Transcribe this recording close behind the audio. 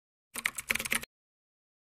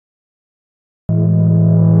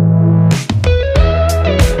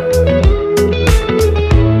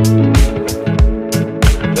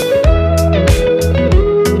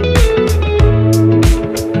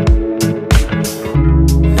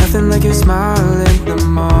Nothing like your smile in the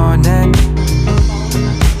morning,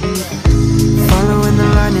 following the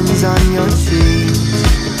linings on your cheeks.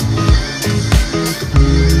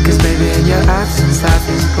 Cause baby, in your absence life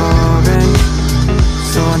is boring,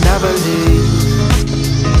 so I'll never leave.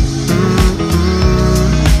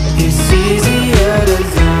 It's easier to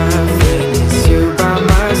love when it's you by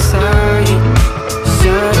my side,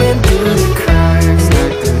 shining through the cracks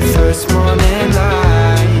like the first morning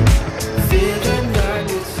light, feeling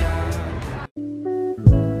like a child.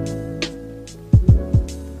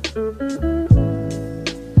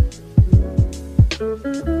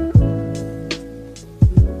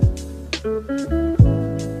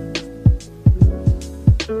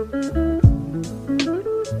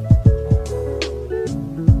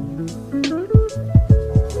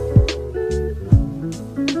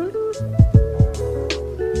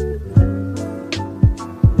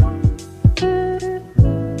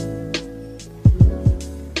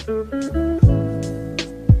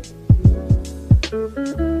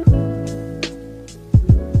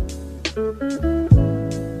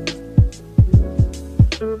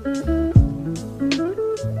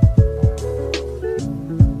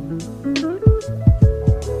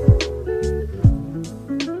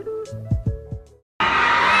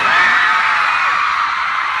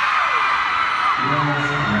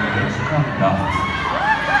 축하합니다.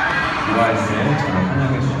 BYS에 저를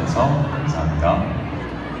환영해 주셔서 감사합니다.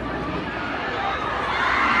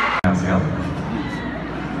 안녕하세요.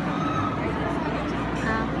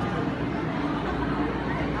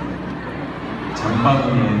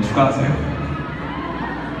 장바구니에 추가하세요.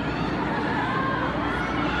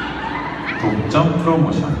 독점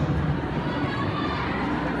프로모션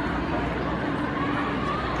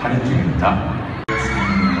할인 중입니다.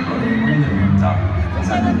 여러분,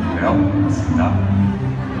 감사드리고요. 고맙습니다.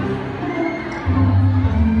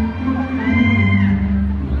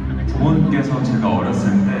 부모님께서 제가 어렸을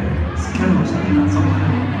때 스캔 로션이나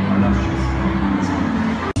선크림 발라주셨어요.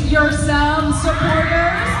 Yourselves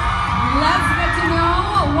supporters, let's get to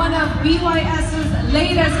know one of BYS's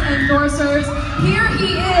latest endorsers. Here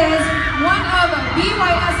he is, one of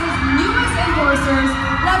BYS's newest endorsers.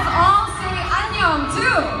 Let's all say 안녕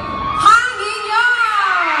to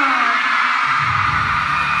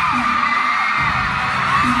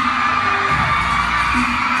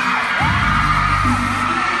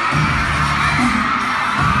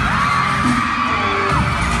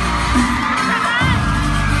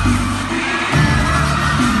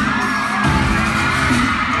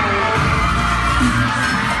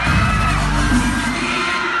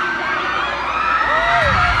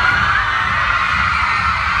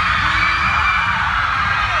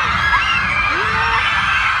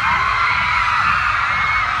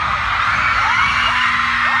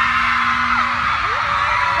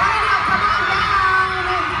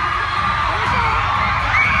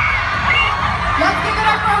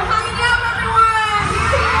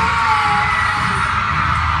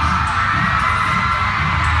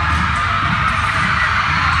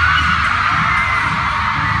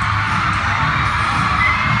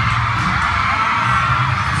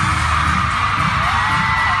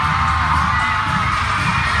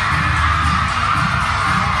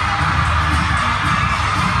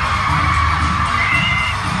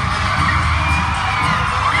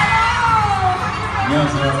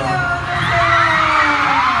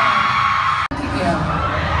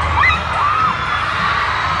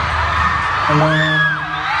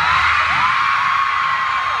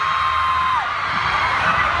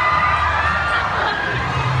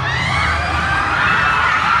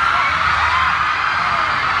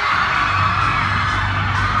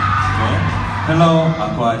Hello,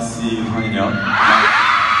 BYS Hwang.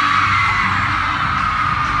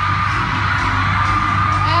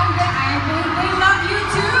 They love you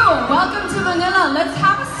too. Welcome to Manila. Let's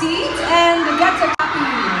have a seat and get to happy.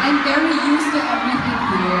 I'm very used to everything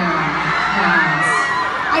here. Yes.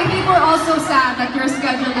 I think we're also sad that your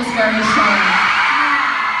schedule is very short.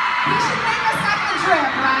 We should make a second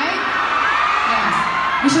trip, right? Yes.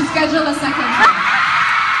 We should schedule a second trip.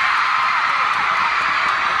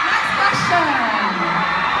 Next question.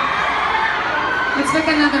 Let's pick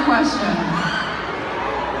another question.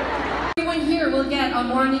 Everyone here will get a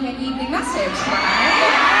morning and evening message,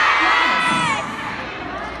 right? Yes.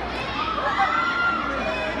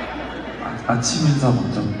 아침 인사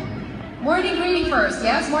먼저. Morning greeting first,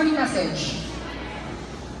 yes? Morning message.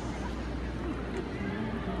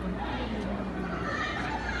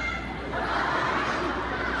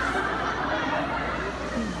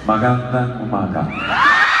 Magandang umaga.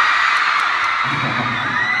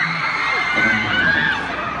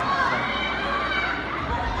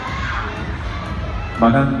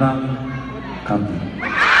 Magandang gabi. Hey,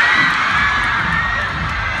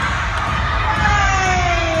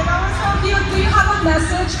 that was so cute. Do you have a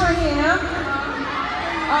message for him?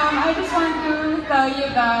 I just want to tell you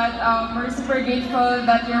that we're super grateful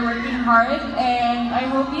that you're working hard, and I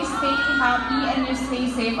hope you stay happy and you stay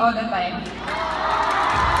safe all the time.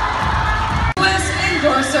 BYS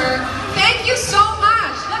endorser. Thank you so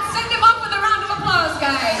much. Let's send him up with a round of applause,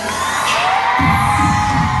 guys.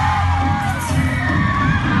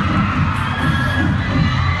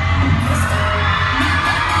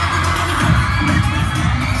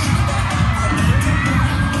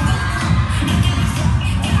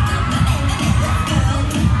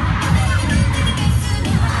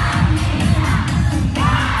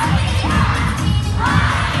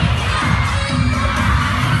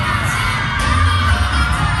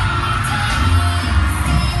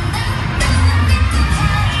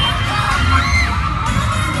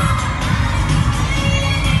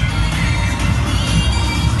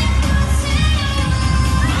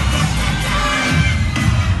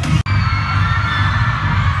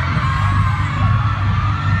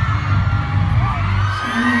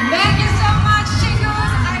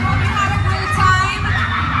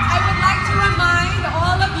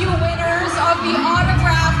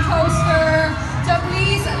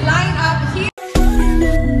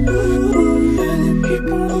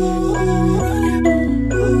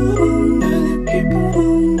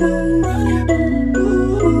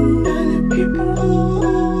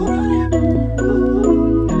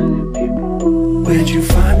 Where'd you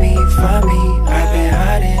find me, find me? I've been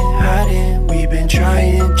hiding. We've been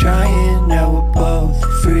trying, now we're both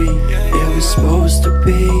free. It was supposed to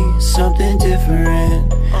be something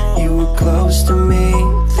different. You were close to me,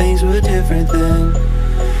 things were different then.